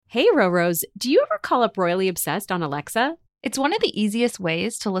Hey, Roros, do you ever call up Royally Obsessed on Alexa? It's one of the easiest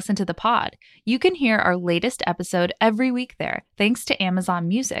ways to listen to the pod. You can hear our latest episode every week there, thanks to Amazon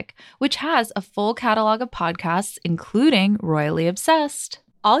Music, which has a full catalog of podcasts, including Royally Obsessed.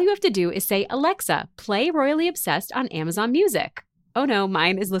 All you have to do is say, Alexa, play Royally Obsessed on Amazon Music. Oh no,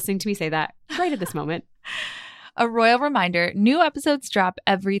 mine is listening to me say that right at this moment. A royal reminder, new episodes drop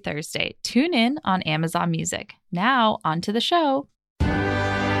every Thursday. Tune in on Amazon Music. Now, on to the show.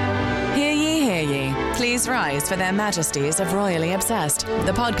 Hear ye, hear ye. Please rise for their majesties of Royally Obsessed,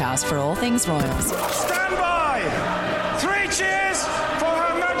 the podcast for all things royals. Stand by! 3 cheers for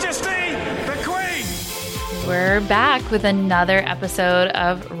Her Majesty, the Queen! We're back with another episode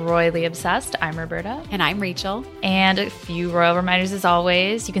of Royally Obsessed. I'm Roberta. And I'm Rachel. And a few royal reminders as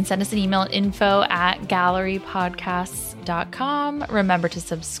always. You can send us an email at info@gallerypodcasts.com. Remember to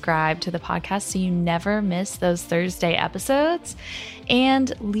subscribe to the podcast so you never miss those Thursday episodes.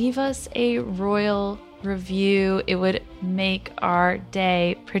 And leave us a royal review. It would make our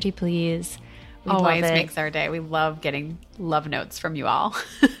day. Pretty please. We Always love it. makes our day. We love getting love notes from you all.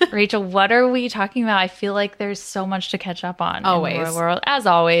 Rachel, what are we talking about? I feel like there's so much to catch up on Always. in the royal world, as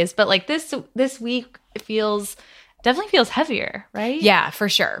always. But like this week, it definitely feels heavier, right? Yeah, for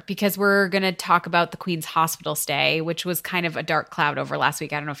sure. Because we're going to talk about the Queen's hospital stay, which was kind of a dark cloud over last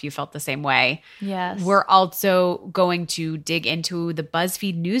week. I don't know if you felt the same way. Yes. We're also going to dig into the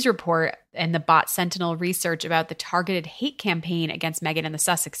BuzzFeed news report and the Bot Sentinel research about the targeted hate campaign against Meghan and the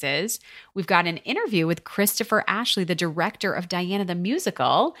Sussexes. We've got an interview with Christopher Ashley, the director of Diana the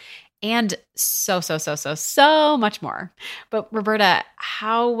Musical, and so much more. But Roberta,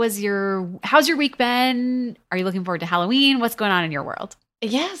 how's your week been? Are you looking forward to Halloween? What's going on in your world?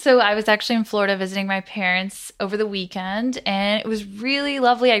 Yeah, so I was actually in Florida visiting my parents over the weekend, and it was really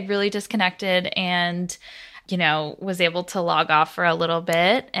lovely. I really disconnected and, was able to log off for a little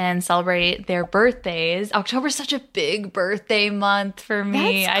bit and celebrate their birthdays. October's such a big birthday month for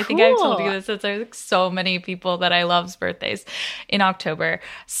me. That's I think I've told cool. you this. There's like so many people that I love's birthdays in October.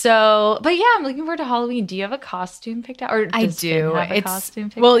 So, but yeah, I'm looking forward to Halloween. Do you have a costume picked out? Or I does do. Finn have a It's costume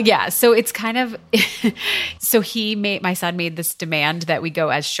picked well, out? yeah. So it's kind of so my son made this demand that we go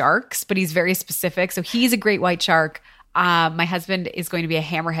as sharks, but he's very specific. So he's a great white shark. My husband is going to be a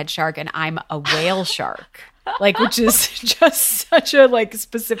hammerhead shark, and I'm a whale shark. Which is just such a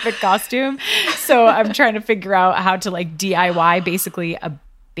specific costume. So I'm trying to figure out how to DIY basically a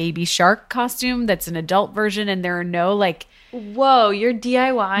baby shark costume that's an adult version, and there are no Whoa, you're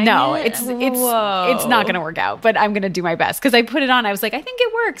DIYing no, it? it's not going to work out, but I'm going to do my best because I put it on. I was like, I think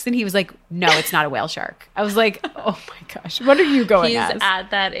it works, and he was like, no, it's not a whale shark. I was like, oh my gosh, what are you going He's as? at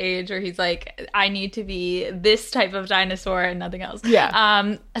that age where he's like, I need to be this type of dinosaur and nothing else.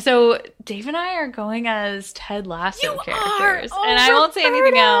 Yeah. So Dave and I are going as Ted Lasso characters, Oh, and I won't say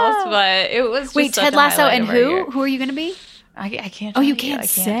anything Roberta. else. But it was just Wait, such Ted a Lasso highlight and of our year. who? Who are you going to be? I can't. Oh, Tell you I can't tell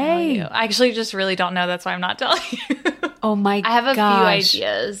say. you. I actually just really don't know. That's why I'm not telling you. Oh my I have a gosh. few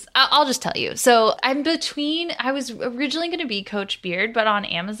ideas. I'll just tell you. So I was originally going to be Coach Beard, but on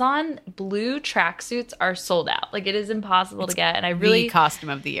Amazon, blue tracksuits are sold out. It is impossible to get. And I really The costume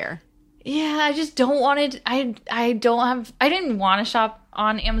of the year. Yeah, I just don't want it. I didn't want to shop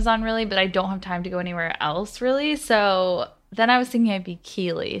on Amazon really, but I don't have time to go anywhere else really. So then I was thinking I'd be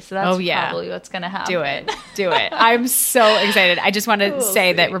Keely. So that's probably what's going to happen. Do it. I'm so excited. I just want to We'll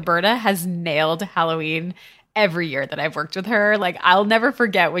say that see. Roberta has nailed Halloween every year that I've worked with her. I'll never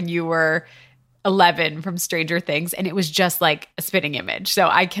forget when you were 11 from Stranger Things, and it was just like a spitting image. So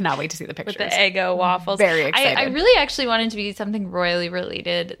I cannot wait to see the pictures. With the Eggo waffles. Very excited. I really actually wanted to be something royally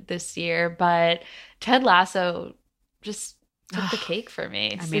related this year, but Ted Lasso just took the cake for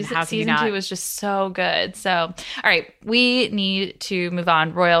me. I mean, how can you season not? 2 was just so good. So, all right, we need to move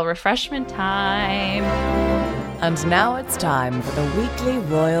on. Royal refreshment time. And now it's time for the weekly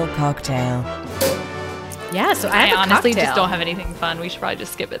royal cocktail. Yeah, so I have a honestly cocktail. just don't have anything fun. We should probably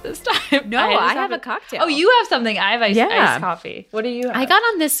just skip it this time. No, just I have a cocktail. Oh, you have something. I have iced coffee. What do you have? I got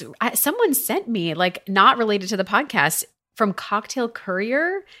on this. Someone sent me, not related to the podcast, from Cocktail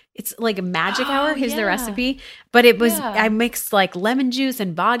Courier. It's like a magic hour. Here's the yeah. recipe. But it was, Yeah. I mixed lemon juice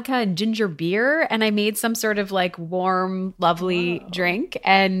and vodka and ginger beer. And I made some sort of warm, lovely drink.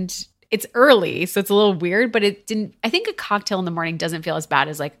 And it's early, so it's a little weird. But it didn't, I think a cocktail in the morning doesn't feel as bad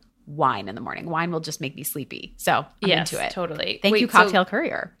as wine in the morning. Wine will just make me sleepy. So I'm yes, into it. totally. Thank you, so Cocktail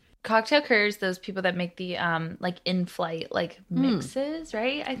Courier. Cocktail Couriers, those people that make the in-flight mixes,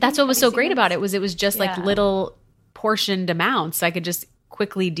 right? I think. That's what was Have you so seen great about those? it was just Yeah. little portioned amounts. So I could just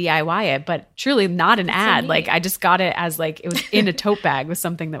quickly DIY it, but truly not an ad. neat. I just got it as it was in a tote bag with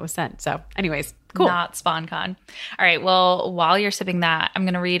something that was sent. So anyways, Cool. Not SpawnCon. All right. Well, while you're sipping that, I'm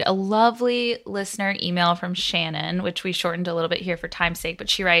going to read a lovely listener email from Shannon, which we shortened a little bit here for time's sake. But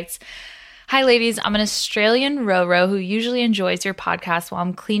she writes, "Hi, ladies. I'm an Australian Roro who usually enjoys your podcast while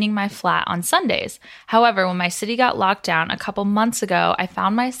I'm cleaning my flat on Sundays. However, when my city got locked down a couple months ago, I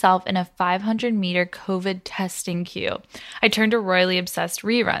found myself in a 500-meter COVID testing queue. I turned to Royally Obsessed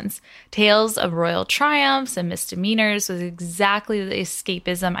reruns. Tales of royal triumphs and misdemeanors was exactly the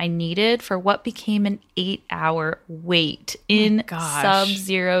escapism I needed for what became an 8-hour wait in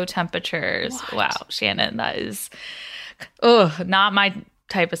sub-zero temperatures." Wow, Shannon, that is not my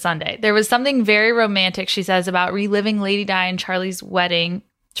type of Sunday. There was something very romantic, she says, about reliving Lady Di and Charlie's wedding.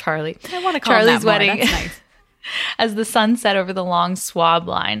 I want to call Charlie's wedding. That's nice. As the sun set over the long swab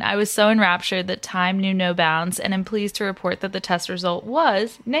line. I was so enraptured that time knew no bounds, and am pleased to report that the test result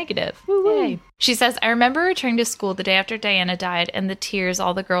was negative. Yay. She says, "I remember returning to school the day after Diana died and the tears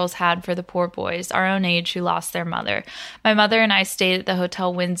all the girls had for the poor boys, our own age, who lost their mother. My mother and I stayed at the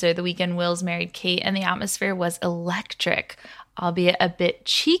Hotel Windsor the weekend Wills married Kate, and the atmosphere was electric, albeit a bit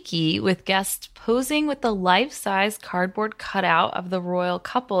cheeky, with guests posing with the life-size cardboard cutout of the royal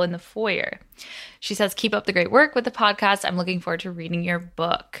couple in the foyer." She says, "Keep up the great work with the podcast. I'm looking forward to reading your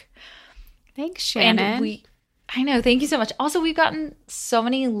book." Thanks, Shannon. And I know. Thank you so much. Also, we've gotten so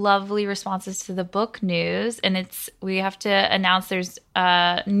many lovely responses to the book news, and we have to announce there's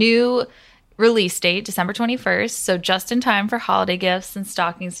a new release date, December 21st, so just in time for holiday gifts and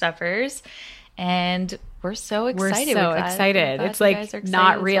stocking stuffers. And we're so excited. We're so excited. It's like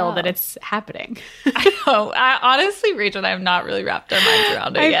not real that it's happening. I know. Honestly, Rachel and I have not really wrapped our minds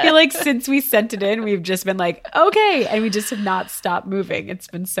around it yet. I feel like since we sent it in, we've just been like, okay. And we just have not stopped moving. It's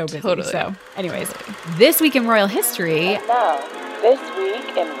been so busy. Totally. So anyways, this week in royal history. And now, this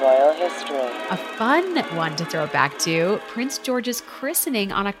week in royal history. A fun one to throw it back to, Prince George's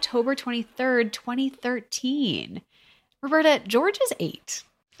christening on October 23rd, 2013. Roberta, George is 8.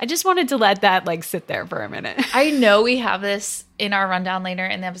 I just wanted to let that sit there for a minute. I know we have this in our rundown later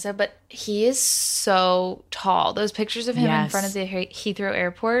in the episode, but he is so tall. Those pictures of him in front of the Heathrow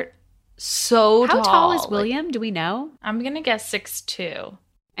Airport, so tall. How tall is William? Do we know? I'm going to guess 6'2".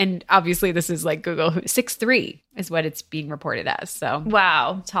 And obviously this is like Google. 6'3" is what it's being reported as. So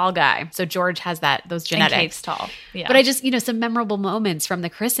wow. Tall guy. So George has those genetics. And Kate's tall. Yeah. But I just, some memorable moments from the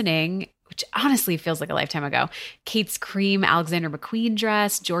christening, which honestly feels like a lifetime ago. Kate's cream Alexander McQueen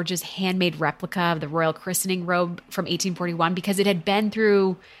dress, George's handmade replica of the royal christening robe from 1841, because it had been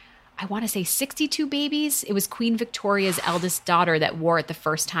through, I want to say 62 babies. It was Queen Victoria's eldest daughter that wore it the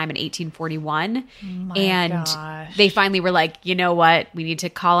first time in 1841. Gosh. They finally were like, you know what? We need to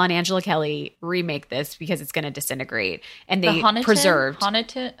call on Angela Kelly, remake this because it's going to disintegrate. And they preserved.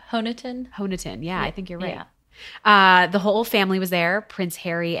 Honiton. Yeah, I think you're right. Yeah. The whole family was there. Prince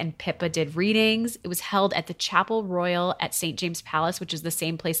Harry and Pippa did readings. It was held at the Chapel Royal at St. James Palace, which is the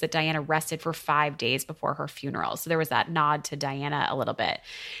same place that Diana rested for 5 days before her funeral. So there was that nod to Diana a little bit.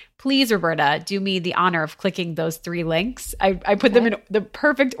 Please, Roberta, do me the honor of clicking those 3 links. I put them in the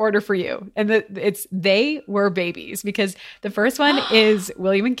perfect order for you. And they were babies, because the first one is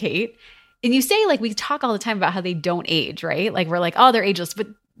William and Kate. And you say, we talk all the time about how they don't age, right? We're like, oh, they're ageless, but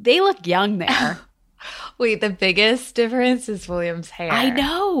they look young there. Wait, the biggest difference is William's hair. I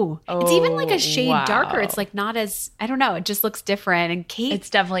know. It's even a shade darker. It's not as, I don't know, it just looks different. And Kate, it's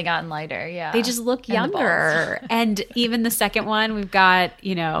definitely gotten lighter. Yeah. They just look younger. And even the second one, we've got,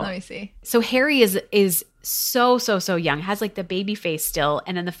 let me see. So Harry is so young, has the baby face still.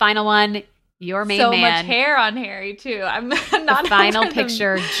 And then the final one, your main man. So much hair on Harry too. I'm not the final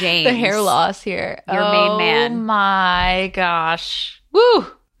picture, James. The hair loss here. Your main man. Oh my gosh. Woo.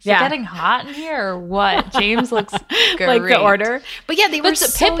 Is it getting hot in here or what? James looks great. Like the order. But yeah, they were so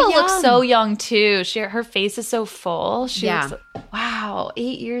Pippa young. looks so young too. Her face is so full. She looks, wow,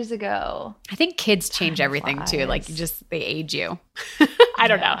 8 years ago. I think kids change everything too. They age you. I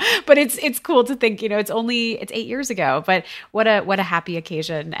don't know. But it's cool to think, it's 8 years ago. But what a happy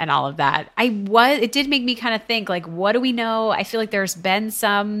occasion and all of that. It did make me kind of think, what do we know? I feel like there's been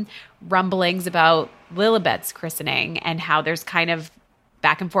some rumblings about Lilibet's christening and how there's kind of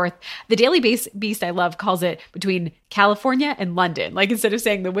back and forth. The Daily Beast, I love, calls it between California and London. Instead of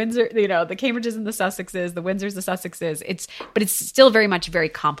saying the Windsor, the Cambridges and the Sussexes, the Windsors, the Sussexes, but it's still very much very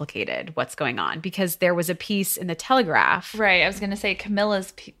complicated what's going on, because there was a piece in the Telegraph. Right. I was going to say Camilla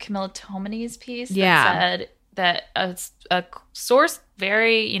Tominey's piece that said that a source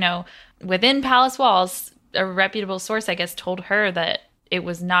very, within palace walls, a reputable source, I guess, told her that it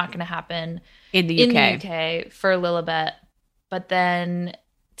was not going to happen in the UK for Lilibet. But then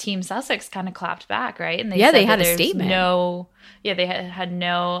Team Sussex kind of clapped back, right? And they had a statement. They had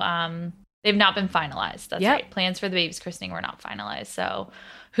no They've not been finalized. That's Yep. right. Plans for the baby's christening were not finalized. So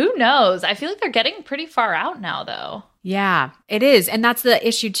who knows? I feel like they're getting pretty far out now, though. Yeah, it is. And that's the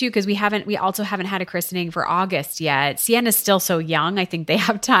issue too, because we also haven't had a christening for August yet. Sienna's still so young. I think they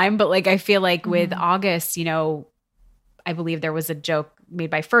have time. But like, I feel like with August, you know, I believe there was a joke made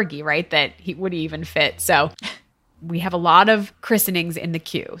by Fergie, right? That would he even fit? So we have a lot of christenings in the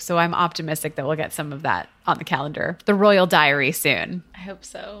queue. So I'm optimistic that we'll get some of that on the calendar. The Royal Diary soon. I hope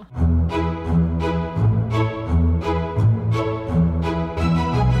so.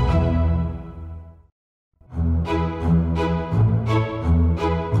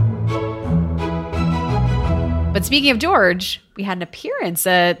 But speaking of George, we had an appearance,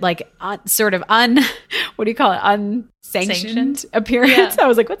 sort of what do you call it? Unsanctioned appearance. Yeah. I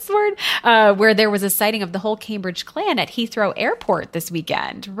was like, what's the word? Where there was a sighting of the whole Cambridge clan at Heathrow Airport this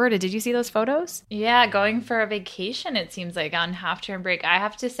weekend. Roberta, did you see those photos? Yeah, going for a vacation, it seems like, on half-term break. I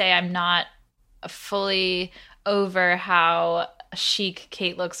have to say I'm not fully over how chic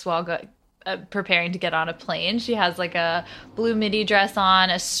Kate looks while preparing to get on a plane. She has like a blue midi dress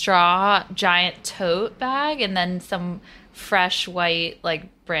on, a straw giant tote bag, and then some fresh white, like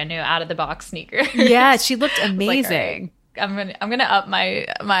brand new out of the box sneakers. Yeah, she looked Like, amazing. all right, I'm gonna up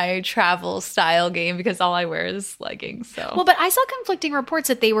my travel style game because all I wear is leggings. So Well, but I saw conflicting reports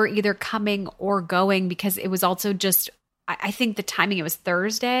that they were either coming or going because it was also just, I think the timing, it was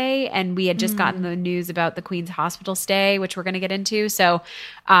Thursday and we had just gotten the news about the Queen's hospital stay, which we're going to get into. So,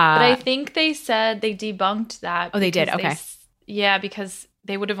 but I think they said they debunked that. Oh, they did? because Okay. Yeah, because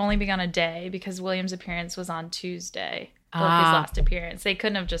they would have only been on a day because William's appearance was on Tuesday. Or his Ah. last appearance. They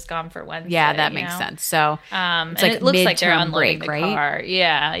couldn't have just gone for Wednesday. yeah, that you makes know? sense. So And like it looks like they're midterm unloading break, the right? car.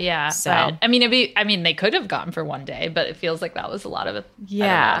 Yeah. So- But I mean, they could have gone for one day, but it feels like that was a lot of it.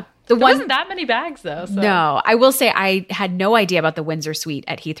 Yeah. The The there one- wasn't that many bags though. So. no, I will say I had no idea about the Windsor suite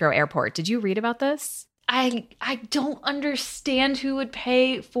at Heathrow Airport. Did you read about this? I don't understand who would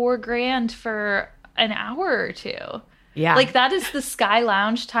pay $4,000 for an hour or two. Yeah. Like that is the Sky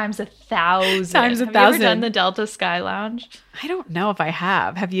Lounge times 1,000. Times Have 1,000. you ever done the Delta Sky Lounge? I don't know if I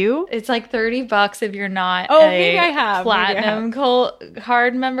have. Have you? It's like $30 if you're not Oh, a maybe I have. Maybe I platinum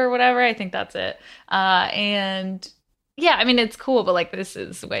card member, whatever. I think that's it. And yeah, I mean it's cool, but like this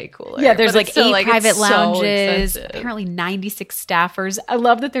is way cooler. Yeah, there's But like it's still, 8 private it's so lounges, expensive. apparently 96 staffers. I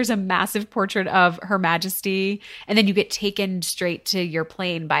love that there's a massive portrait of Her Majesty, and then you get taken straight to your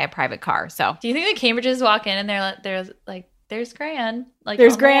plane by a private car. So Do you think the Cambridges walk in and there's Gran? Like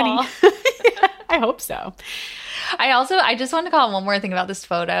there's on the Granny. wall? I hope so. I just wanted to call one more thing about this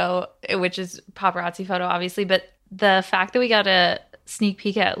photo, which is paparazzi photo, obviously, but the fact that we got a sneak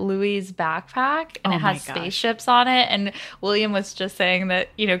peek at Louis' backpack and Oh it my has gosh. spaceships on it. And William was just saying that,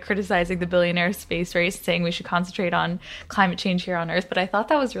 criticizing the billionaire space race, saying we should concentrate on climate change here on Earth. But I thought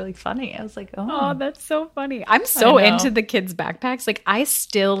that was really funny. I was like, Oh, that's so funny. I'm so I know. into the kids' backpacks. Like, I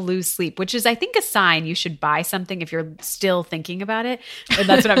still lose sleep, which is, I think, a sign you should buy something if you're still thinking about it. And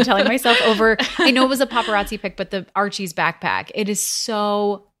that's what I'm telling myself over. I know it was a paparazzi pic, but the Archie's backpack, it is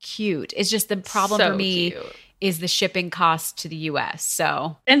so cute. It's just the problem So for me cute. is the shipping cost to the US.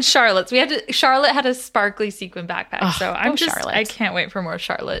 So, And Charlotte's. Charlotte had a sparkly sequin backpack. Ugh, So go I can't wait for more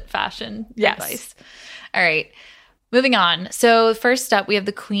Charlotte fashion Yes. advice. All right. Moving on. So first up, we have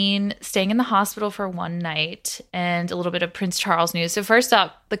the Queen staying in the hospital for one night and a little bit of Prince Charles news. So first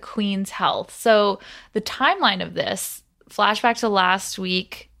up, the Queen's health. So the timeline of this, flashback to last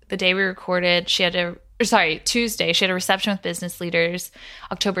week, the day we recorded, Tuesday, she had a reception with business leaders.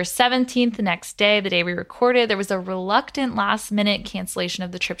 October 17th, the next day, the day we recorded, there was a reluctant last-minute cancellation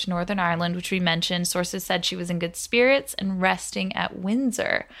of the trip to Northern Ireland, which we mentioned. Sources said she was in good spirits and resting at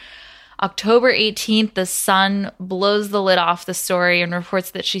Windsor. October 18th, The Sun blows the lid off the story and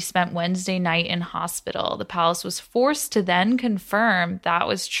reports that she spent Wednesday night in hospital. The palace was forced to then confirm that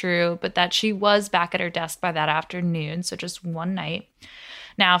was true, but that she was back at her desk by that afternoon, so just one night.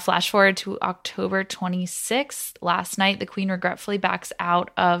 Now, flash forward to October 26th. Last night, the Queen regretfully backs out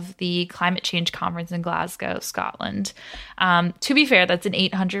of the climate change conference in Glasgow, Scotland. To be fair, that's an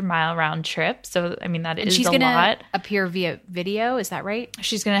 800-mile round trip. So, I mean, that is she's a going to lot. appear via video. Is that right?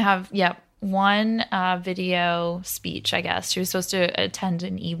 She's going to have, one video speech, I guess. She was supposed to attend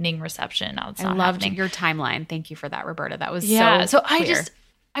an evening reception. Now it's I not loved happening. your timeline. Thank you for that, Roberta. That was Yeah. So clear.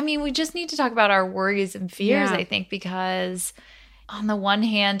 we just need to talk about our worries and fears, Yeah. I think, because on the one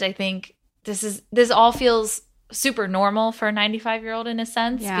hand, I think this all feels super normal for a 95-year-old in a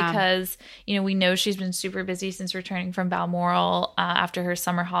sense, Yeah. because, we know she's been super busy since returning from Balmoral after her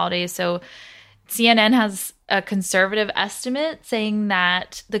summer holidays. So CNN has a conservative estimate saying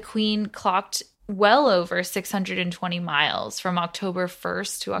that the Queen clocked well over 620 miles from October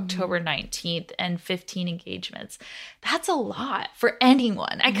 1st to October 19th and 15 engagements. That's a lot for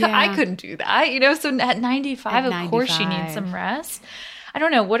anyone. I couldn't do that, so at 95, of course she needs some rest. I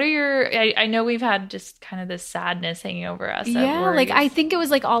don't know. What are your, I know we've had just kind of this sadness hanging over us. Yeah. Like, I think it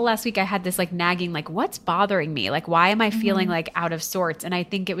was like all last week I had this like nagging, like, what's bothering me? Like, why am I feeling like out of sorts? And I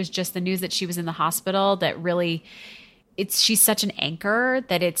think it was just the news that she was in the hospital that really, she's such an anchor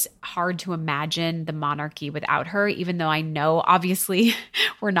that it's hard to imagine the monarchy without her, even though I know obviously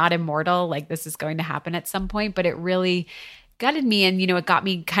we're not immortal. Like, this is going to happen at some point, but it really gutted me. And, it got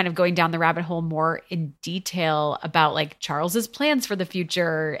me kind of going down the rabbit hole more in detail about like Charles's plans for the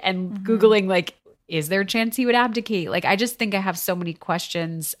future and Googling like, is there a chance he would abdicate? Like, I just think I have so many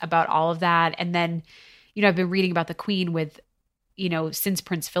questions about all of that. And then, I've been reading about the Queen with, since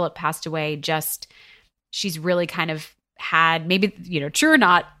Prince Philip passed away, she's really kind of had maybe, true or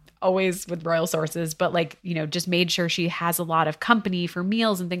not, always with royal sources, but like, just made sure she has a lot of company for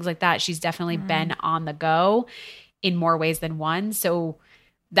meals and things like that. She's definitely been on the go in more ways than one. So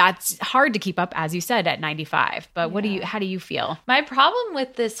that's hard to keep up, as you said, at 95. But how do you feel? My problem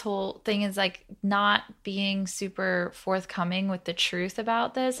with this whole thing is like not being super forthcoming with the truth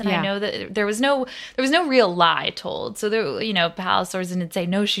about this. And I know that there was no real lie told. So there, palace sources didn't say,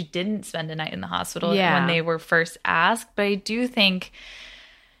 no, she didn't spend a night in the hospital when they were first asked. But I do think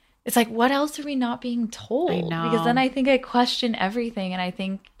it's like, what else are we not being told? I know. Because then I think I question everything. And I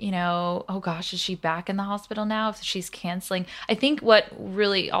think, oh gosh, is she back in the hospital now? If she's canceling. I think what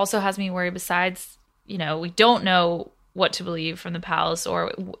really also has me worried, besides, we don't know what to believe from the palace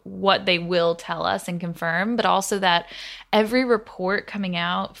or what they will tell us and confirm, but also that every report coming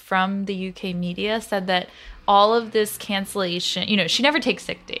out from the UK media said that all of this cancellation, she never takes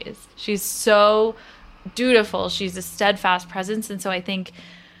sick days. She's so dutiful. She's a steadfast presence. And so I think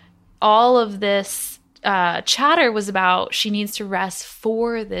all of this chatter was about she needs to rest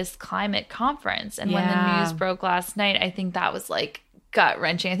for this climate conference. And when the news broke last night, I think that was like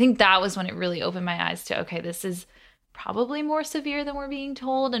gut-wrenching. I think that was when it really opened my eyes to, okay, this is probably more severe than we're being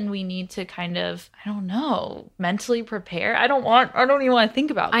told, and we need to kind of, I don't know, mentally prepare. I don't even want to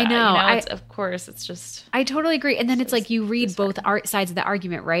think about that. I know. Of course, it's just. I totally agree. And then it's like you read both sides of the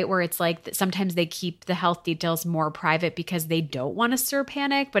argument, right? Where it's like sometimes they keep the health details more private because they don't want to stir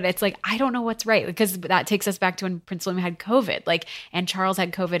panic. But it's like, I don't know what's right, because that takes us back to when Prince William had COVID, and Charles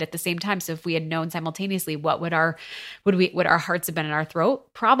had COVID at the same time. So if we had known simultaneously, what would our hearts have been in our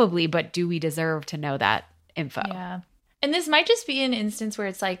throat? Probably. But do we deserve to know that info? Yeah. And this might just be an instance where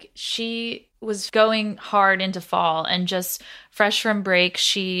it's like she was going hard into fall and just fresh from break,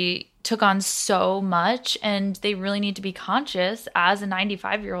 she took on so much, and they really need to be conscious as a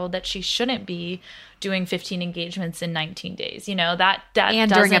 95-year-old that she shouldn't be doing 15 engagements in 19 days. That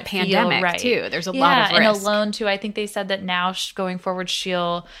and during a pandemic right. too. There's a lot of risk. And alone too. I think they said that now going forward,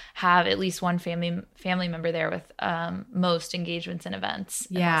 she'll have at least one family member there with most engagements and events.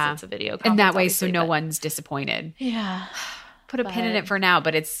 Unless it's a video conference, and that way, so no one's disappointed. Yeah. Put a pin in it for now,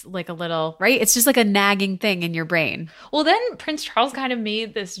 but it's like a little, right? It's just like a nagging thing in your brain. Well, then Prince Charles kind of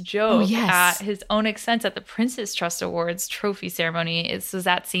made this joke at his own expense at the Prince's Trust Awards trophy ceremony. This was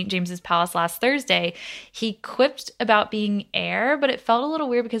at St. James's Palace last Thursday. He quipped about being heir, but it felt a little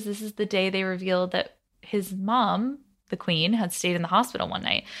weird because this is the day they revealed that his mom, the Queen, had stayed in the hospital one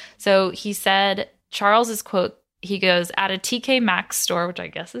night. So he said, Charles's quote, he goes, at a TK Maxx store, which I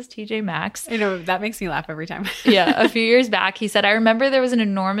guess is TJ Maxx. I know, that makes me laugh every time. A few years back, he said, I remember there was an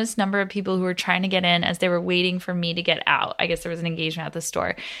enormous number of people who were trying to get in as they were waiting for me to get out. I guess there was an engagement at the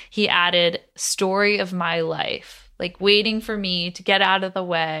store. He added, story of my life, like waiting for me to get out of the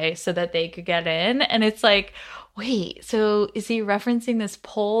way so that they could get in. And it's like, wait, so is he referencing this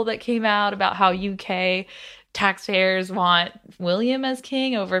poll that came out about how UK taxpayers want William as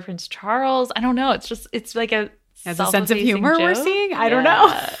king over Prince Charles? I don't know. It's like as a sense of humor joke. We're seeing? I don't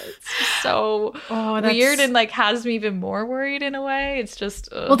know. It's just so weird and like has me even more worried in a way. It's just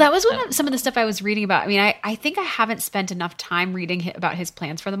well, that was some of the stuff I was reading about. I mean, I think I haven't spent enough time reading about his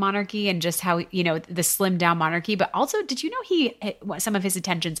plans for the monarchy and just how, the slimmed down monarchy. But also, did you know some of his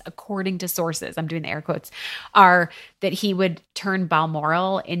intentions, according to sources, I'm doing the air quotes, are that he would turn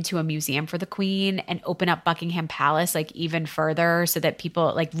Balmoral into a museum for the Queen and open up Buckingham Palace like even further, so that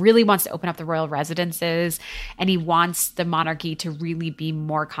people like really wants to open up the royal residences, and he wants the monarchy to really be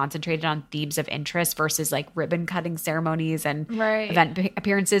more concentrated on themes of interest versus like ribbon cutting ceremonies and event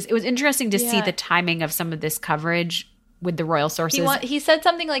appearances. It was interesting to see the timing of some of this coverage with the royal sources. He said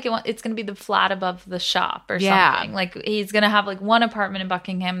something like it's going to be the flat above the shop or something. Like he's going to have like one apartment in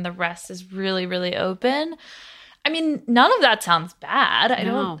Buckingham, the rest is really, really open. I mean, none of that sounds bad.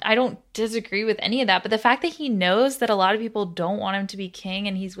 No. I don't disagree with any of that. But the fact that he knows that a lot of people don't want him to be king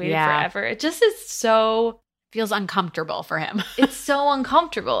and he's waited forever, it just is so Feels uncomfortable for him. it's so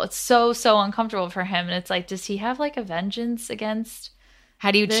uncomfortable. It's so uncomfortable for him. And it's like, does he have like a vengeance against?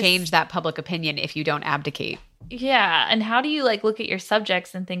 How do you this- change that public opinion if you don't abdicate? Yeah. And how do you like look at your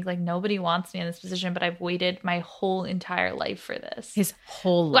subjects and think like nobody wants me in this position, but I've waited my whole entire life for this? His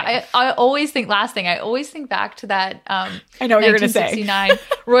whole Well, life. I always think I always think back to that I know what you're gonna say. 1969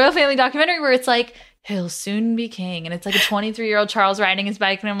 royal family documentary where it's like he'll soon be king, and it's like a 23-year-old Charles riding his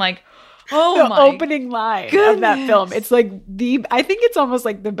bike, and I'm like, oh the my opening line of that film. It's like I think it's almost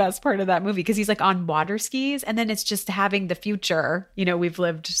like the best part of that movie because he's like on water skis, and then it's just having the future. You know, we've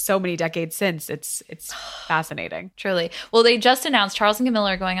lived so many decades since. It's fascinating. Truly. Well, they just announced Charles and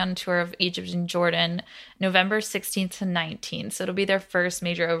Camilla are going on a tour of Egypt and Jordan November 16th to 19th. So it'll be their first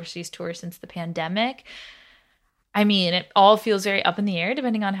major overseas tour since the pandemic. I mean, it all feels very up in the air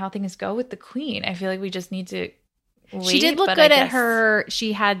depending on how things go with the Queen. I feel like we just need to wait. She did look but good I at guess- her.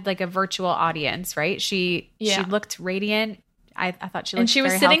 She had like a virtual audience, right? She looked radiant. I thought she looked and she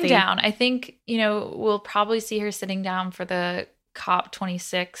was very sitting healthy. down. I think, we'll probably see her sitting down for the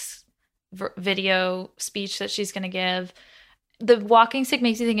COP26 video speech that she's going to give. The walking stick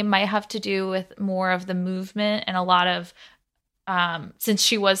makes me think it might have to do with more of the movement and a lot of since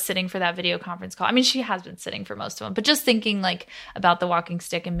she was sitting for that video conference call. I mean, she has been sitting for most of them, but just thinking like about the walking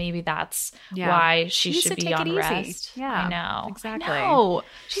stick, and maybe that's why she needs should to be take on it easy. rest. Yeah, I know. exactly. No,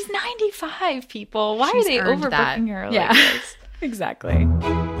 she's 95, people. Why She's are they earned that. overbooking her Yeah. like this? Exactly.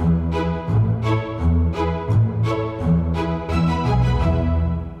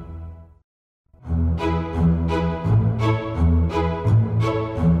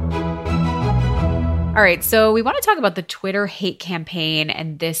 All right, so we want to talk about the Twitter hate campaign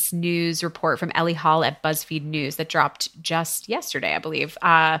and this news report from Ellie Hall at BuzzFeed News that dropped just yesterday, I believe.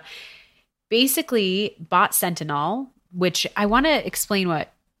 Basically, Bot Sentinel, which I want to explain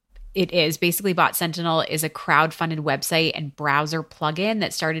what it is. Basically, Bot Sentinel is a crowd-funded website and browser plugin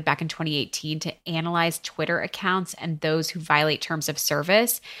that started back in 2018 to analyze Twitter accounts and those who violate terms of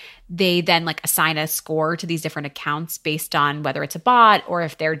service. They then assign a score to these different accounts based on whether it's a bot or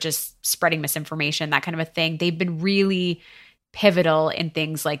if they're just spreading misinformation, that kind of a thing. They've been really pivotal in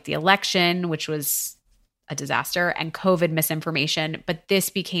things like the election, which was a disaster, and COVID misinformation. But this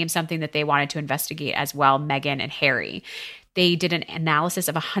became something that they wanted to investigate as well, Meghan and Harry. They did an analysis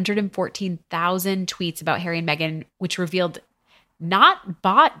of 114,000 tweets about Harry and Meghan, which revealed not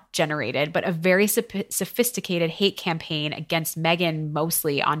bot generated, but a very sophisticated hate campaign against Meghan,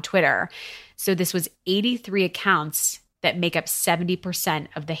 mostly on Twitter. So this was 83 accounts that make up 70%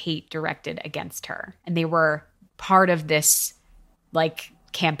 of the hate directed against her. And they were part of this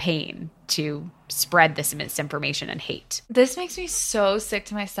campaign to spread this misinformation and hate. This makes me so sick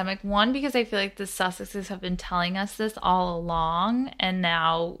to my stomach. One, because I feel like the Sussexes have been telling us this all along, and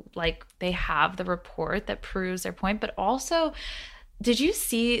now they have the report that proves their point. But also, did you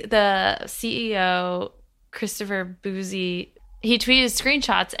see the CEO, Christopher Boozy? He tweeted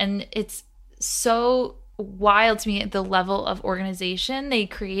screenshots, and it's so wild to me the level of organization. They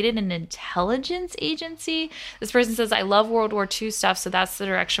created an intelligence agency. This person says, I love World War II stuff, so that's the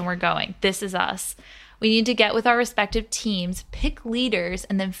direction we're going. This is us. We need to get with our respective teams, pick leaders,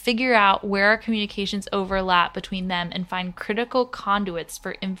 and then figure out where our communications overlap between them and find critical conduits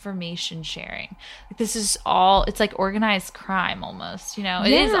for information sharing. This is all, it's like organized crime almost, It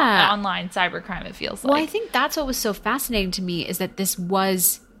is online cybercrime, it feels like. Well, I think that's what was so fascinating to me is that this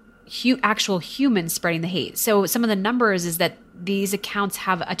was actual humans spreading the hate. So some of the numbers is that these accounts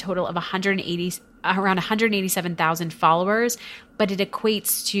have a total of around 187,000 followers, but it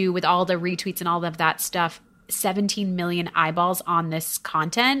equates to, with all the retweets and all of that stuff, 17 million eyeballs on this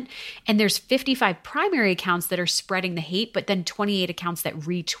content. And there's 55 primary accounts that are spreading the hate, but then 28 accounts that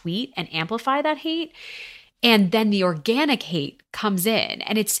retweet and amplify that hate. And then the organic hate comes in,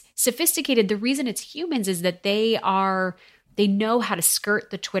 and it's sophisticated. The reason it's humans is that they know how to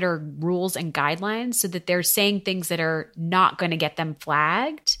skirt the Twitter rules and guidelines so that they're saying things that are not going to get them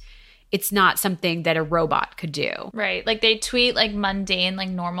flagged. It's not something that a robot could do. Right. They tweet mundane,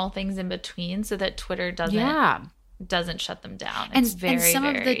 normal things in between so that Twitter doesn't shut them down. And some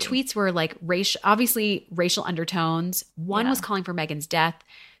of the tweets were racial undertones. One was calling for Meghan's death.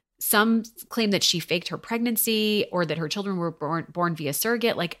 Some claim that she faked her pregnancy or that her children were born via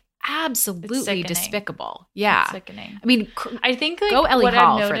surrogate. Absolutely despicable. Yeah. It's sickening. I mean, I think go Ellie what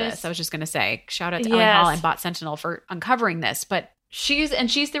Hall I've for noticed, this. I was just going to say, shout out to Ellie Hall and Bot Sentinel for uncovering this. But she's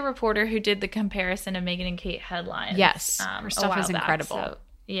the reporter who did the comparison of Meghan and Kate headlines. Yes. Her stuff is incredible. So,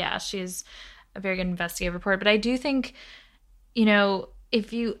 yeah, she's a very good investigative report. But I do think, you know,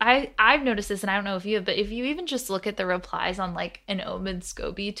 I've noticed this, and I don't know if you have, but if you even just look at the replies on like an Omen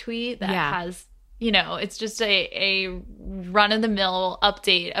Scobie tweet that has, you know, it's just a run-of-the-mill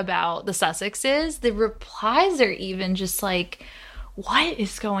update about the Sussexes, the replies are even just like, what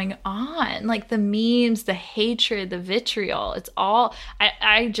is going on? Like the memes, the hatred, the vitriol, it's all,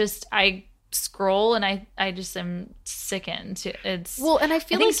 I scroll and I just am sickened. It's, well, and I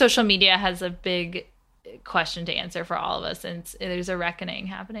think like social media has a big question to answer for all of us, and there's a reckoning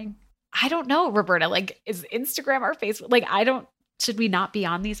happening. I don't know, Roberta, like, is Instagram or Facebook, like, should we not be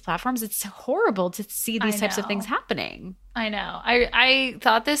on these platforms? It's horrible to see these types of things happening. I know. I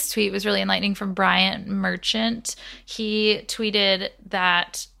thought this tweet was really enlightening from Bryant Merchant. He tweeted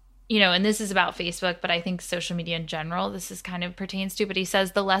that, you know, and this is about Facebook, but I think social media in general, this is kind of pertains to, but he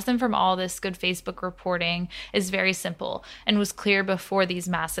says the lesson from all this good Facebook reporting is very simple and was clear before these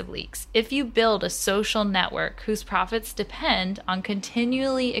massive leaks. If you build a social network whose profits depend on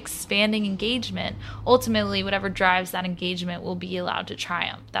continually expanding engagement, ultimately whatever drives that engagement will be allowed to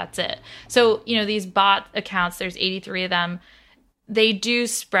triumph. That's it. So, you know, these bot accounts, there's 83 of them. They do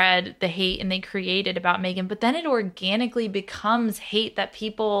spread the hate and they create it about Meghan, but then it organically becomes hate that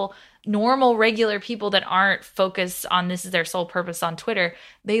people, normal, regular people that aren't focused on this is their sole purpose on Twitter,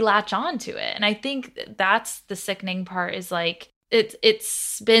 they latch on to it. And I think that's the sickening part, is like it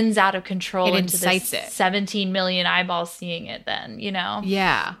spins out of control into this 17 million eyeballs seeing it then, you know?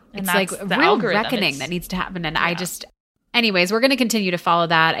 Yeah. And it's like a real reckoning that needs to happen. And anyways, we're going to continue to follow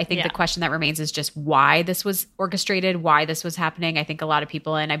that. I think the question that remains is just why this was orchestrated, why this was happening. I think a lot of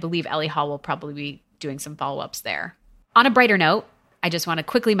people, and I believe Ellie Hall will probably be doing some follow-ups there. On a brighter note, I just want to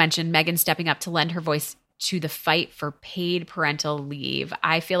quickly mention Meghan stepping up to lend her voice to the fight for paid parental leave.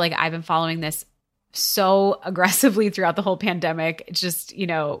 I feel like I've been following this so aggressively throughout the whole pandemic. It's just, you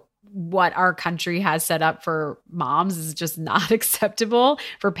know, what our country has set up for moms is just not acceptable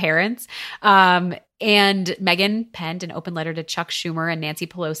for parents. And Meghan penned an open letter to Chuck Schumer and Nancy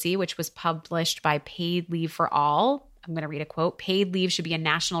Pelosi, which was published by Paid Leave for All. I'm going to read a quote. Paid leave should be a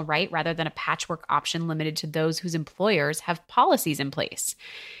national right rather than a patchwork option limited to those whose employers have policies in place,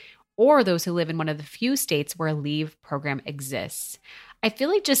 or those who live in one of the few states where a leave program exists. I feel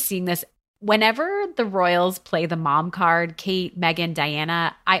like just seeing this, whenever the royals play the mom card, Kate, Meghan,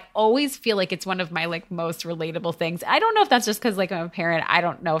 Diana, I always feel like it's one of my like most relatable things. I don't know if that's just because like I'm a parent. I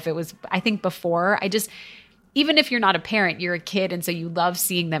don't know if it was, I think before, even if you're not a parent, you're a kid. And so you love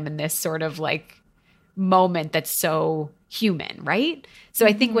seeing them in this sort of like moment that's so human, right? So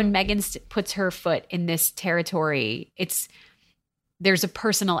I think when Meghan puts her foot in this territory, there's a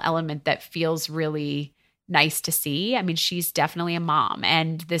personal element that feels really nice to see. I mean, she's definitely a mom,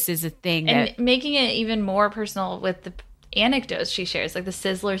 and this is a thing and making it even more personal with the anecdotes she shares, like the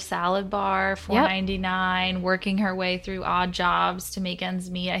Sizzler salad bar, $4.99, working her way through odd jobs to make ends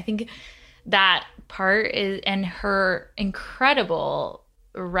meet. I think that part is, and her incredible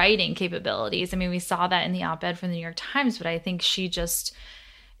writing capabilities. I mean, we saw that in the op-ed from the New York Times, but I think she just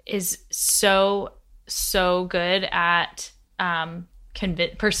is so good at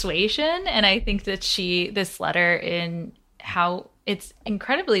persuasion. And I think that this letter, in how it's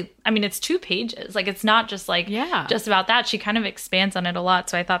incredibly, I mean, it's 2 pages. Like, it's not just like just about that. She kind of expands on it a lot.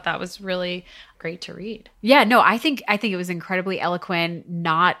 So I thought that was really great to read. Yeah, no, I think it was incredibly eloquent,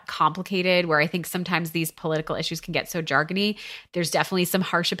 not complicated, where I think sometimes these political issues can get so jargony. There's definitely some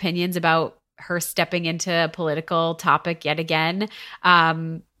harsh opinions about her stepping into a political topic yet again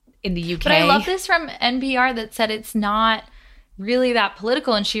in the UK. But I love this from NPR that said it's not really that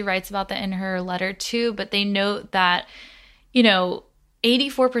political, and she writes about that in her letter too, but they note that, you know,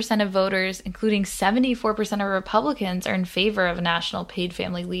 84% of voters, including 74% of Republicans, are in favor of a national paid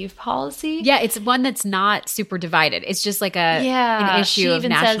family leave policy. Yeah, it's one that's not super divided. It's just like an issue of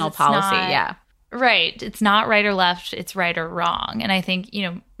national policy. Right. It's not right or left. It's right or wrong. And I think, you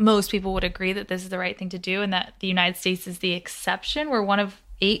know, most people would agree that this is the right thing to do, and that the United States is the exception. We're one of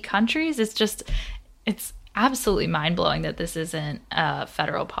 8 countries. It's absolutely mind-blowing that this isn't a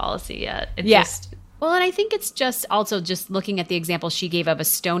federal policy yet. Well, and I think it's just also just looking at the example she gave of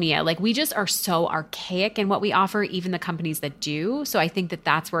Estonia, like we just are so archaic in what we offer, even the companies that do. So I think that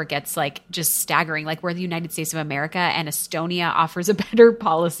that's where it gets like just staggering. Like we're the United States of America, and Estonia offers a better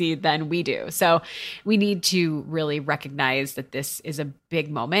policy than we do. So we need to really recognize that this is a big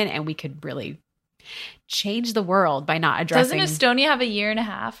moment, and we could really change the world by not addressing. Doesn't Estonia have a year and a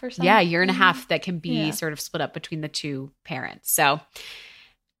half or something? Yeah, a year and a half that can be sort of split up between the 2 parents. So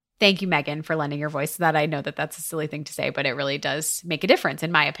Thank you, Megan, for lending your voice to that. I know that that's a silly thing to say, but it really does make a difference,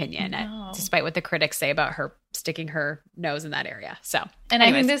 in my opinion, despite what the critics say about her sticking her nose in that area. So, and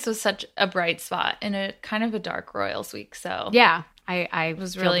I think this was such a bright spot in a kind of a dark Royals week. So yeah, I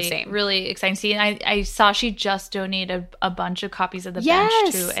was really exciting to see. And I saw she just donated a bunch of copies of The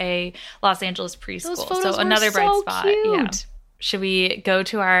Bench to a Los Angeles preschool. So another bright spot. Cute. Yeah. Should we go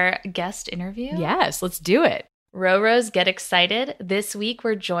to our guest interview? Yes, let's do it. Roros, get excited. This week,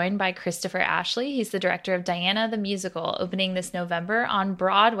 we're joined by Christopher Ashley. He's the director of Diana the Musical, opening this November on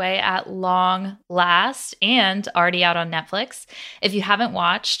Broadway at long last and already out on Netflix. If you haven't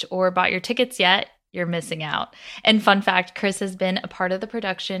watched or bought your tickets yet, you're missing out. And fun fact, Chris has been a part of the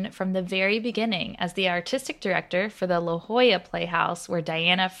production from the very beginning as the artistic director for the La Jolla Playhouse, where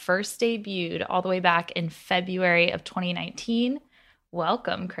Diana first debuted all the way back in February of 2019.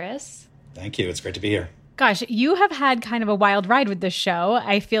 Welcome, Chris. Thank you. It's great to be here. Gosh, you have had kind of a wild ride with this show.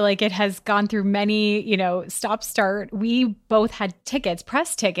 I feel like it has gone through many, stop-start. We both had tickets,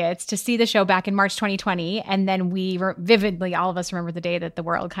 press tickets, to see the show back in March 2020. And then we vividly, all of us remember the day that the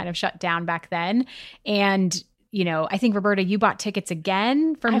world kind of shut down back then. And, I think, Roberta, you bought tickets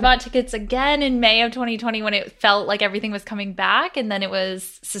again. I bought tickets again in May of 2020 when it felt like everything was coming back. And then it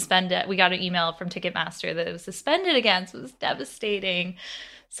was suspended. We got an email from Ticketmaster that it was suspended again. So it was devastating.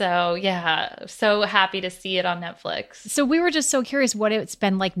 So, yeah, so happy to see it on Netflix. So we were just so curious what it's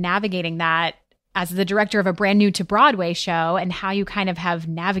been like navigating that as the director of a brand new to Broadway show and how you kind of have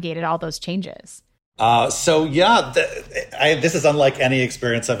navigated all those changes. This is unlike any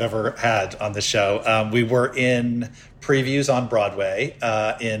experience I've ever had on the show. We were in previews on Broadway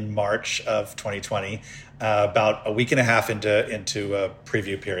in March of 2020, about a week and a half into a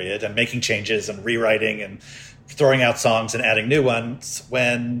preview period, and making changes and rewriting and throwing out songs and adding new ones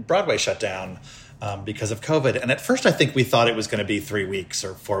when Broadway shut down because of COVID. And at first, I think we thought it was going to be 3 weeks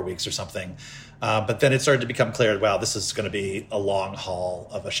or 4 weeks or something. But then it started to become clear, wow, this is going to be a long haul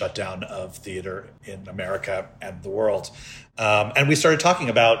of a shutdown of theater in America and the world. And we started talking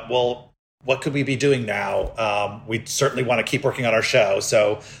about, well, what could we be doing now? We certainly want to keep working on our show.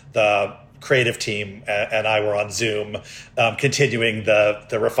 So the creative team and I were on Zoom, continuing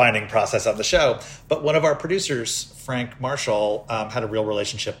the refining process of the show. But one of our producers, Frank Marshall, had a real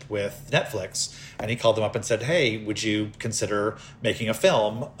relationship with Netflix, and he called them up and said, "Hey, would you consider making a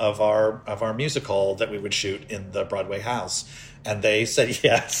film of our musical that we would shoot in the Broadway house?" And they said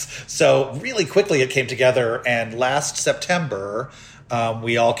yes. So really quickly it came together, and last September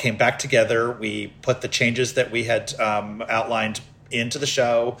we all came back together. We put the changes that we had outlined into the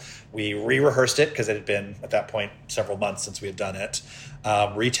show. We re-rehearsed it because it had been, at that point, several months since we had done it,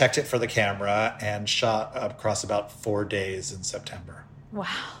 re-teched it for the camera, and shot across about 4 days in September.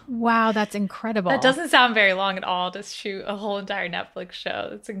 Wow, that's incredible. That doesn't sound very long at all to shoot a whole entire Netflix show.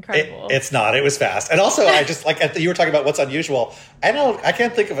 That's incredible. It's not. It was fast. And also, I just, you were talking about what's unusual. I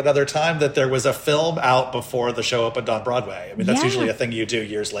can't think of another time that there was a film out before the show opened on Broadway. I mean, that's usually a thing you do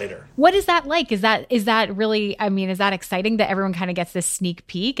years later. What is that like? Is that really, is that exciting that everyone kind of gets this sneak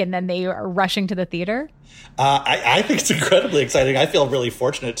peek and then they are rushing to the theater? I think it's incredibly exciting. I feel really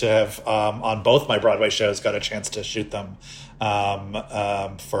fortunate to have, on both my Broadway shows, got a chance to shoot them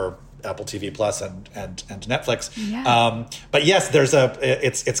for Apple TV Plus and Netflix. Yeah. But yes,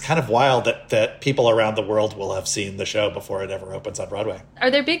 it's kind of wild that people around the world will have seen the show before it ever opens on Broadway. Are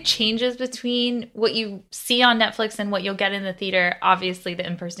there big changes between what you see on Netflix and what you'll get in the theater? Obviously the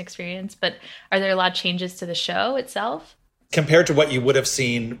in-person experience, but are there a lot of changes to the show itself? Compared to what you would have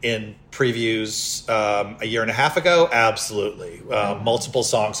seen in previews a year and a half ago, absolutely. Multiple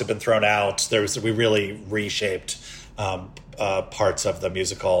songs have been thrown out. We really reshaped parts of the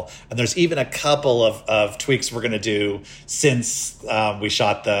musical. And there's even a couple of tweaks we're going to do since we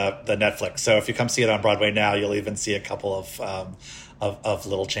shot the Netflix. So if you come see it on Broadway now, you'll even see a couple of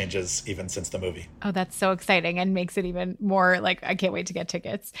little changes even since the movie. Oh, that's so exciting and makes it even more like, I can't wait to get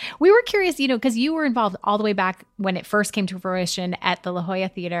tickets. We were curious, because you were involved all the way back when it first came to fruition at the La Jolla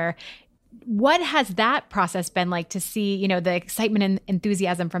Theater. What has that process been like to see, the excitement and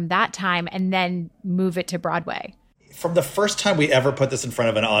enthusiasm from that time and then move it to Broadway? From the first time we ever put this in front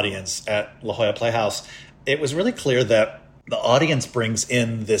of an audience at La Jolla Playhouse, it was really clear that the audience brings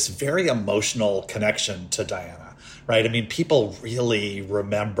in this very emotional connection to Diana, right? I mean, people really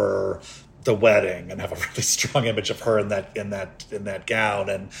remember the wedding and have a really strong image of her in that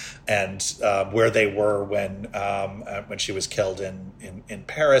gown and where they were when she was killed in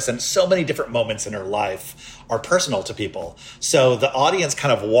Paris, and so many different moments in her life are personal to people. So the audience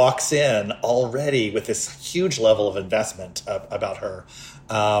kind of walks in already with this huge level of investment about her.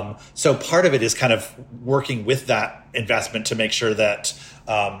 So part of it is kind of working with that investment to make sure that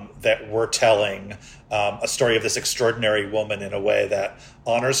that we're telling a story of this extraordinary woman in a way that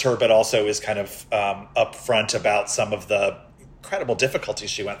honors her, but also is kind of upfront about some of the incredible difficulties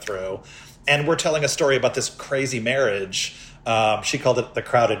she went through. And we're telling a story about this crazy marriage. She called it the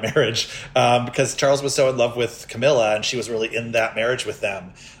crowded marriage because Charles was so in love with Camilla and she was really in that marriage with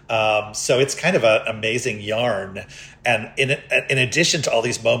them. So it's kind of an amazing yarn. And in addition to all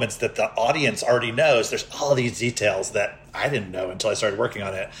these moments that the audience already knows, there's all these details that I didn't know until I started working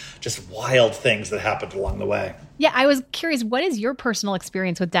on it. Just wild things that happened along the way. Yeah, I was curious, what is your personal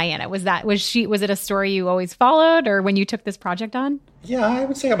experience with Diana? Was it a story you always followed, or when you took this project on? Yeah, I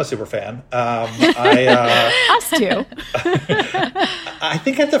would say I'm a super fan. Us too. I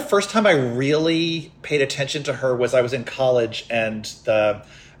think the first time I really paid attention to her was I was in college and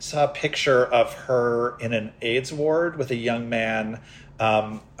saw a picture of her in an AIDS ward with a young man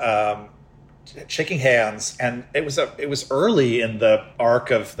shaking hands, and it was early in the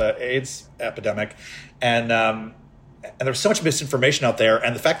arc of the AIDS epidemic, and there was so much misinformation out there,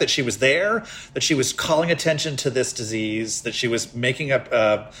 and the fact that she was there, that she was calling attention to this disease, that she was making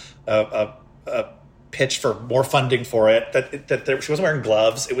a pitch for more funding for it, that she wasn't wearing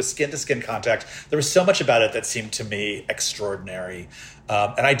gloves, it was skin-to-skin contact. There was so much about it that seemed to me extraordinary,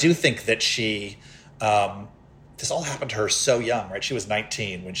 and I do think that she. This all happened to her so young, right? She was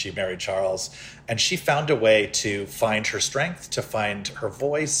 19 when she married Charles, and she found a way to find her strength, to find her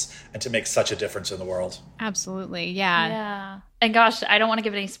voice, and to make such a difference in the world. Absolutely, yeah. Yeah. And gosh, I don't want to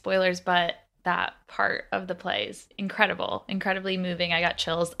give any spoilers, but that part of the play is incredible, incredibly moving. I got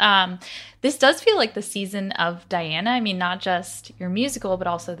chills. This does feel like the season of Diana. I mean, not just your musical, but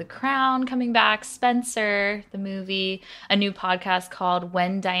also The Crown coming back, Spencer, the movie, a new podcast called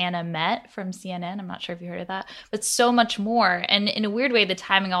When Diana Met from CNN. I'm not sure if you heard of that, but so much more. And in a weird way, the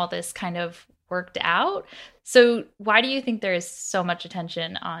timing, all this kind of worked out. So why do you think there is so much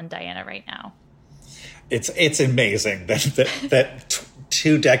attention on Diana right now? It's amazing that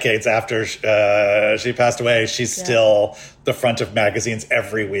 2 decades after she passed away, she's still the front of magazines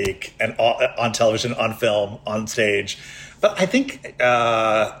every week, and on television, on film, on stage. But I think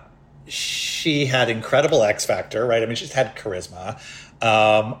she had incredible X factor, right? I mean, she's had charisma.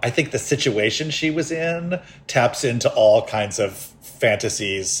 I think the situation she was in taps into all kinds of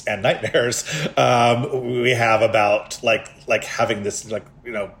fantasies and nightmares we have about like having this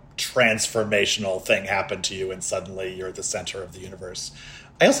transformational thing happen to you and suddenly you're the center of the universe.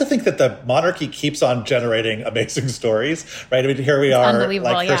 I also think that the monarchy keeps on generating amazing stories, right? I mean, here we are,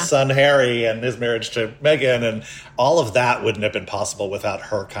 like her son Harry and his marriage to Meghan, and all of that wouldn't have been possible without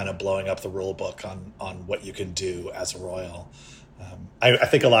her kind of blowing up the rule book on what you can do as a royal. I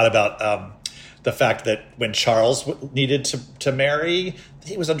think a lot about the fact that when Charles needed to marry,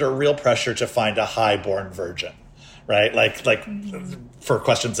 he was under real pressure to find a high-born virgin. Right, like for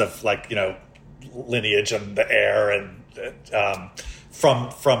questions of lineage and the heir, and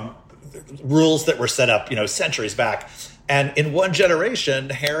from rules that were set up centuries back. And in one generation,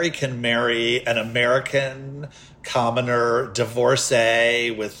 Harry can marry an American commoner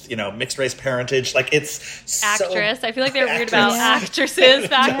divorcee with mixed race parentage. Like it's actress. I feel like they were weird about actresses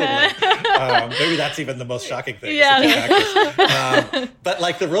back then. Maybe that's even the most shocking thing. Yeah. But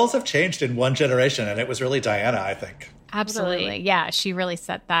like the rules have changed in one generation, and it was really Diana, I think. Absolutely. Yeah, she really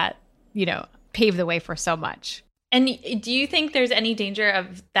set that, paved the way for so much. And do you think there's any danger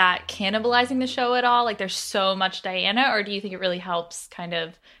of that cannibalizing the show at all? Like there's so much Diana, or do you think it really helps kind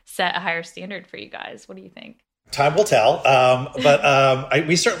of set a higher standard for you guys? What do you think? Time will tell. But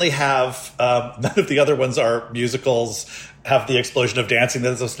we certainly have, none of the other ones are musicals, have the explosion of dancing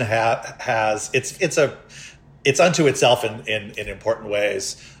that this one has. It's unto itself in important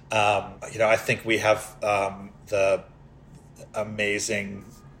ways. I think we have the amazing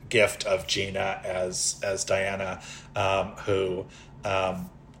gift of Gina as Diana, who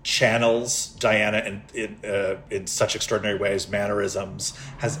channels Diana in such extraordinary ways, mannerisms,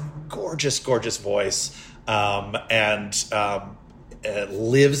 has gorgeous voice, and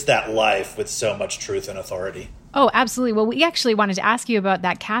lives that life with so much truth and authority. Oh, absolutely. Well, we actually wanted to ask you about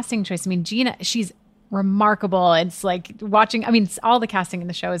that casting choice. I mean, Gina, she's remarkable. It's like watching, all the casting in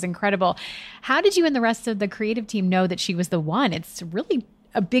the show is incredible. How did you and the rest of the creative team know that she was the one? It's really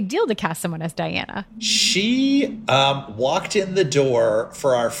a big deal to cast someone as Diana. She walked in the door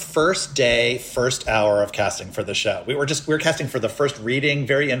for our first hour of casting for the show. We were casting for the first reading,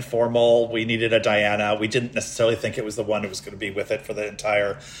 very informal. We needed a Diana. We didn't necessarily think it was the one who was going to be with it for the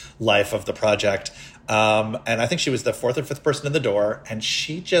entire life of the project. And I think she was the 4th or 5th person in the door, and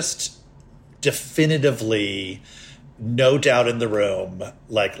she just definitively no doubt in the room,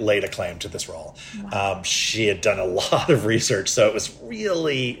 like laid a claim to this role. Wow. She had done a lot of research, so it was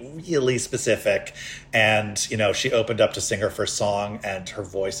really, really specific. And, you know, she opened up to sing her first song, and her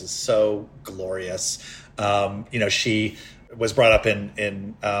voice is so glorious. You know, she was brought up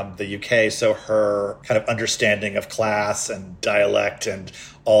in the UK, so her kind of understanding of class and dialect and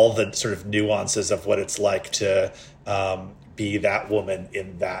all the sort of nuances of what it's like to be that woman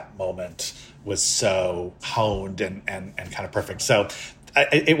in that moment was so honed and kind of perfect. So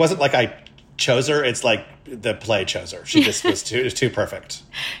it wasn't like I chose her. It's like the play chose her. She just was too perfect.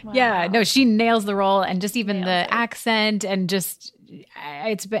 Wow. Yeah, no, she nails the role, and just even the accent, and just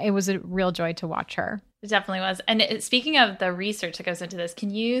it was a real joy to watch her. It definitely was. And speaking of the research that goes into this, can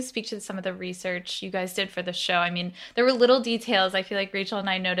you speak to some of the research you guys did for the show? I mean, there were little details. I feel like Rachel and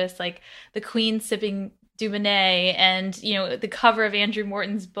I noticed, like the Queen sipping Dubonnet, and, you know, the cover of Andrew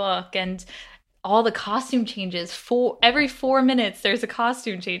Morton's book, and all the costume changes. Every 4 minutes, there's a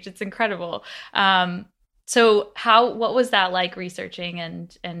costume change. It's incredible. So what was that like researching,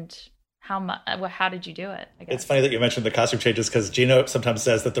 and how did you do it? I guess. It's funny that you mentioned the costume changes, because Gina sometimes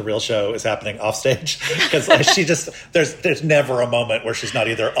says that the real show is happening off stage, because she just there's never a moment where she's not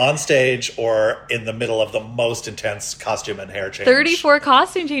either on stage or in the middle of the most intense costume and hair change. 34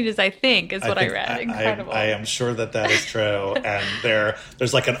 costume changes, I think, is what I read. Incredible. I am sure that is true. And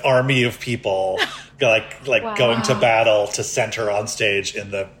there's like an army of people like wow. going to battle to send her on stage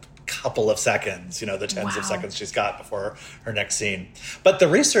in the couple of seconds, you know, the tens of seconds she's got before her next scene. But the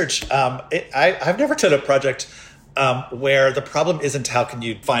research, I've never done a project where the problem isn't how can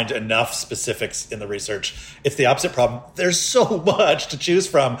you find enough specifics in the research. It's the opposite problem. There's so much to choose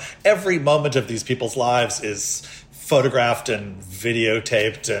from. Every moment of these people's lives is photographed and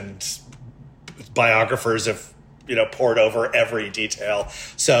videotaped, and biographers have, you know, poured over every detail.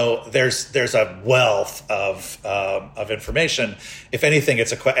 So there's a wealth of information. If anything,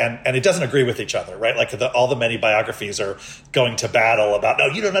 it's and it doesn't agree with each other, right? Like all the many biographies are going to battle about, no,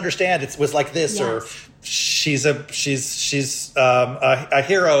 you don't understand. It was like this, yes. Or she's a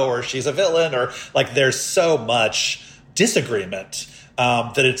hero, or she's a villain, or like there's so much disagreement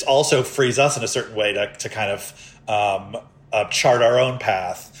that it's also frees us in a certain way to kind of chart our own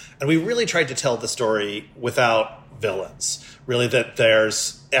path. And we really tried to tell the story without villains, really, that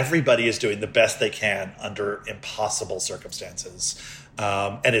everybody is doing the best they can under impossible circumstances.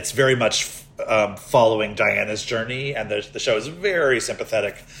 And it's very much following Diana's journey, and the show is very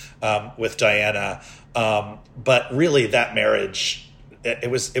sympathetic with Diana. But really that marriage,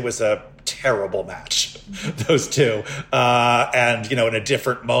 it was a terrible match, those two. And, you know, in a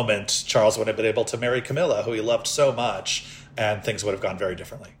different moment, Charles would have been able to marry Camilla, who he loved so much, and things would have gone very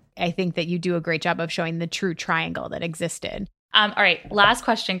differently. I think that you do a great job of showing the true triangle that existed. All right. Last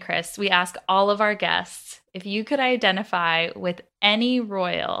question, Chris. We ask all of our guests, if you could identify with any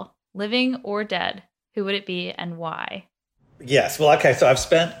royal, living or dead, who would it be and why? Yes. Well, okay. So I've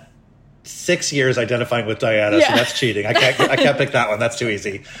spent 6 years identifying with Diana, so that's cheating. I can't pick that one. That's too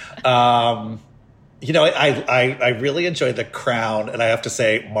easy. You know, I really enjoyed The Crown, and I have to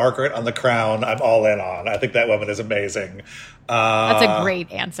say, Margaret on The Crown, I'm all in on. I think that woman is amazing. That's a great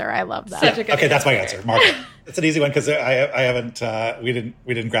answer. I love that. Okay, that's my answer, Margaret. It's an easy one because I haven't we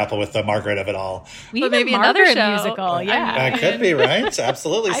didn't grapple with the Margaret of it all. But maybe another musical. Yeah, it could be, right.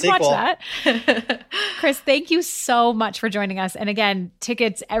 Absolutely, I'd sequel. Watch that. Chris, thank you so much for joining us. And again,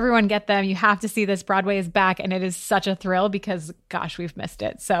 tickets, everyone get them. You have to see this. Broadway is back, and it is such a thrill because, gosh, we've missed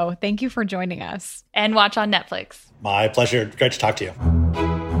it. So thank you for joining us. And watch on Netflix. My pleasure. Great to talk to you.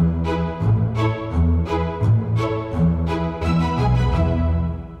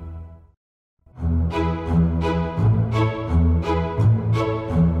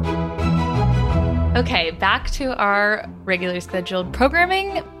 Okay, back to our regularly scheduled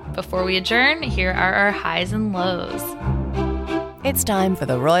programming. Before we adjourn, here are our highs and lows. It's time for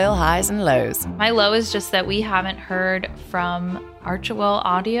the Royal Highs and Lows. My low is just that we haven't heard from Archewell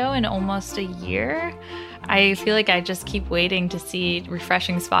Audio in almost a year. I feel like I just keep waiting to see,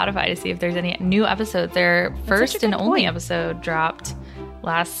 refreshing Spotify to see if there's any new episodes. Their first and only episode dropped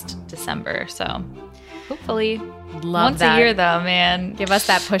last December, so hopefully Love once that. a year though, man. Give us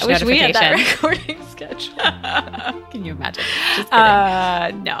that push I wish notification. we had that recording schedule. Can you imagine? Just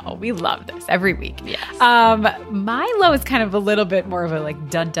kidding. No, we love this every week. Yes. My low is kind of a little bit more of a like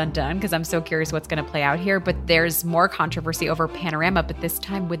dun dun dun because I'm so curious what's going to play out here. But there's more controversy over Panorama, but this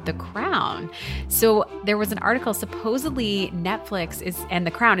time with The Crown. So there was an article supposedly Netflix and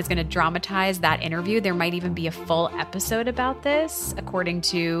The Crown is going to dramatize that interview. There might even be a full episode about this, according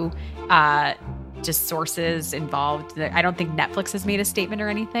to just sources involved. I don't think Netflix has made a statement or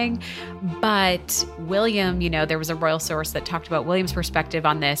anything. But William, there was a royal source that talked about William's perspective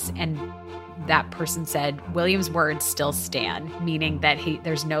on this, and that person said William's words still stand, meaning that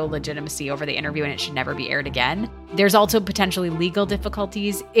there's no legitimacy over the interview and it should never be aired again. There's also potentially legal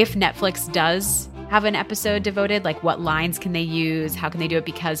difficulties if Netflix does have an episode devoted, like what lines can they use? How can they do it?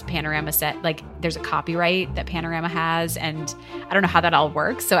 Because Panorama said, like, there's a copyright that Panorama has, and I don't know how that all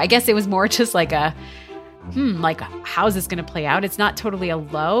works. So I guess it was more just like how is this going to play out? It's not totally a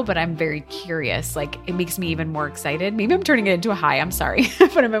low, but I'm very curious. Like, it makes me even more excited. Maybe I'm turning it into a high. I'm sorry,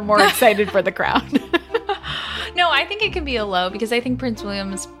 but I'm more excited for the crown. No, I think it can be a low because I think Prince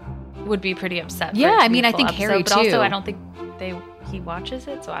William's would be pretty upset. Yeah, I mean, I think Harry too. But also, I don't think he watches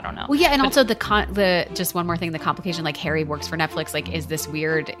it, so I don't know. Well, yeah, and also the just one more thing, the complication, like Harry works for Netflix. Like, is this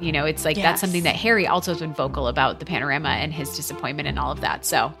weird? It's like that's something that Harry also has been vocal about, the Panorama and his disappointment and all of that.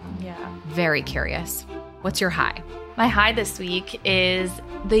 So, yeah, very curious. What's your high? My high this week is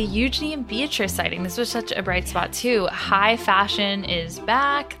the Eugenie and Beatrice sighting. This was such a bright spot too. High fashion is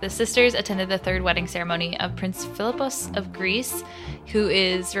back. The sisters attended the third wedding ceremony of Prince Philippos of Greece, who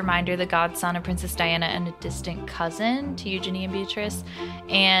is, reminder, the godson of Princess Diana and a distant cousin to Eugenie and Beatrice.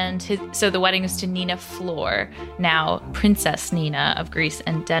 And so the wedding was to Nina Flor, now Princess Nina of Greece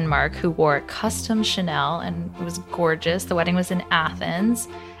and Denmark, who wore custom Chanel and was gorgeous. The wedding was in Athens.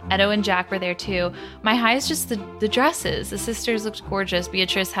 Edo and Jack were there too. My high is just the dresses. The sisters looked gorgeous.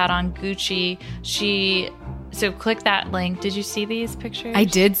 Beatrice had on Gucci. So click that link. Did you see these pictures? I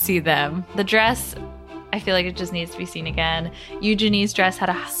did see them. The dress, I feel like it just needs to be seen again. Eugenie's dress had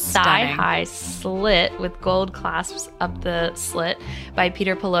a thigh-high slit with gold clasps up the slit by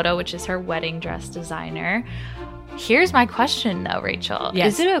Peter Pilotto, which is her wedding dress designer. Here's my question, though, Rachel.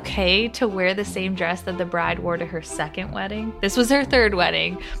 Yes. Is it okay to wear the same dress that the bride wore to her second wedding? This was her third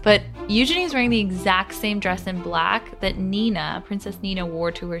wedding, but Eugenie's wearing the exact same dress in black that Princess Nina,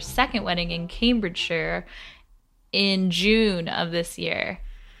 wore to her second wedding in Cambridgeshire in June of this year.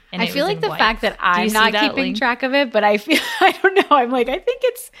 And I feel like the white. fact that I'm not keeping track of it, but I don't know. I'm like, do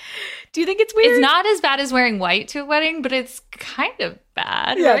you think it's weird? It's not as bad as wearing white to a wedding, but it's kind of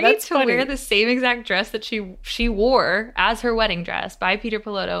bad, right? That's funny. Wear the same exact dress that she wore as her wedding dress by Peter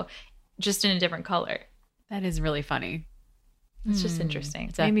Pilotto, just in a different color. That is really funny. It's just interesting.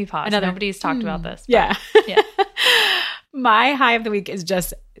 It's made me pause. Nobody's talked about this. Yeah. My high of the week is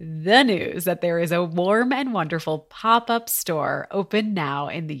just the news that there is a warm and wonderful pop-up store open now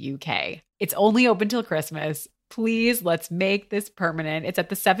in the UK. It's only open till Christmas. Please, let's make this permanent. It's at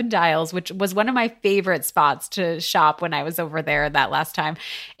the Seven Dials, which was one of my favorite spots to shop when I was over there that last time.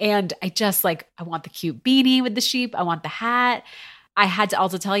 And I just I want the cute beanie with the sheep. I want the hat. I had to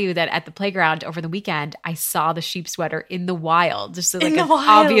also tell you that at the playground over the weekend, I saw the sheep sweater in the wild. Just like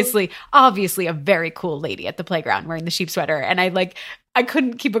obviously a very cool lady at the playground wearing the sheep sweater. And I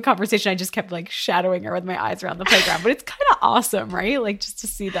couldn't keep a conversation. I just kept shadowing her with my eyes around the playground. But it's kind of awesome, right? Just to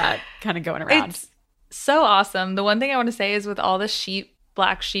see that kind of going around. It's so awesome. The one thing I want to say is with all the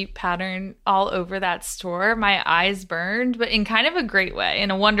black sheep pattern all over that store, my eyes burned, but in kind of a great way,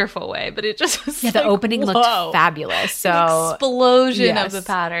 in a wonderful way. But it just was the opening looked fabulous. So an explosion of the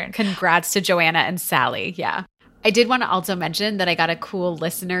pattern. Congrats to Joanna and Sally. Yeah. I did want to also mention that I got a cool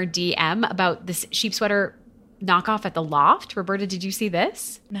listener DM about this sheep sweater knockoff at the Loft. Roberta, did you see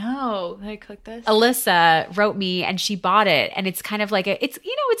this? No. Did I click this? Alyssa wrote me and she bought it, and it's kind of like it's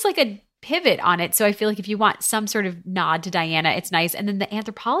like a pivot on it. So I feel like if you want some sort of nod to Diana, it's nice. And then the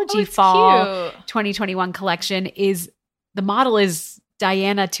Anthropologie Fall 2021 collection the model is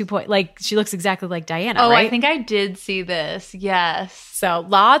Diana 2.0. She looks exactly like Diana, right? I think I did see this. Yes. So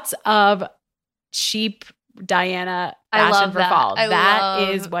lots of cheap Diana fashion for fall.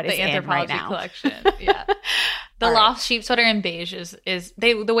 That is what is in right now. Collection. Yeah. The Loft sheep sweater in beige is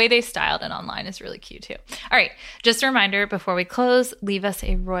the way they styled it online is really cute too. All right, just a reminder before we close, leave us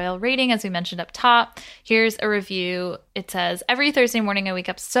a royal rating as we mentioned up top. Here's a review. It says, every Thursday morning I wake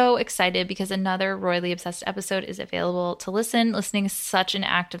up so excited because another Royally Obsessed episode is available to listen. Listening is such an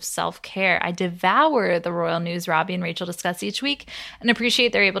act of self-care. I devour the royal news Robbie and Rachel discuss each week and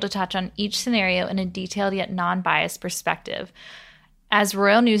appreciate they're able to touch on each scenario in a detailed yet non-biased perspective. As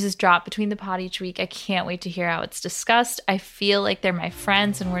royal news is dropped between the pod each week, I can't wait to hear how it's discussed. I feel like they're my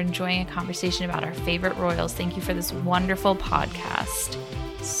friends and we're enjoying a conversation about our favorite royals. Thank you for this wonderful podcast.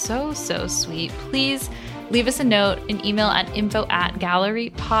 So sweet. Please leave us a note, an email at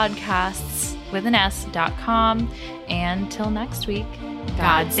info@gallerypodcasts.com. And till next week,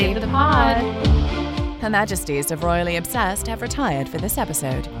 God save the pod. Her Majesties of Royally Obsessed have retired for this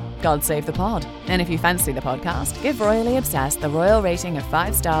episode. God save the pod. And if you fancy the podcast, give Royally Obsessed the royal rating of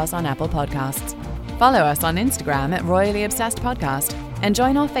 5 stars on Apple Podcasts. Follow us on Instagram at Royally Obsessed Podcast and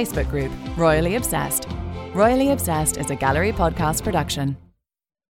join our Facebook group, Royally Obsessed. Royally Obsessed is a Gallery Podcast production.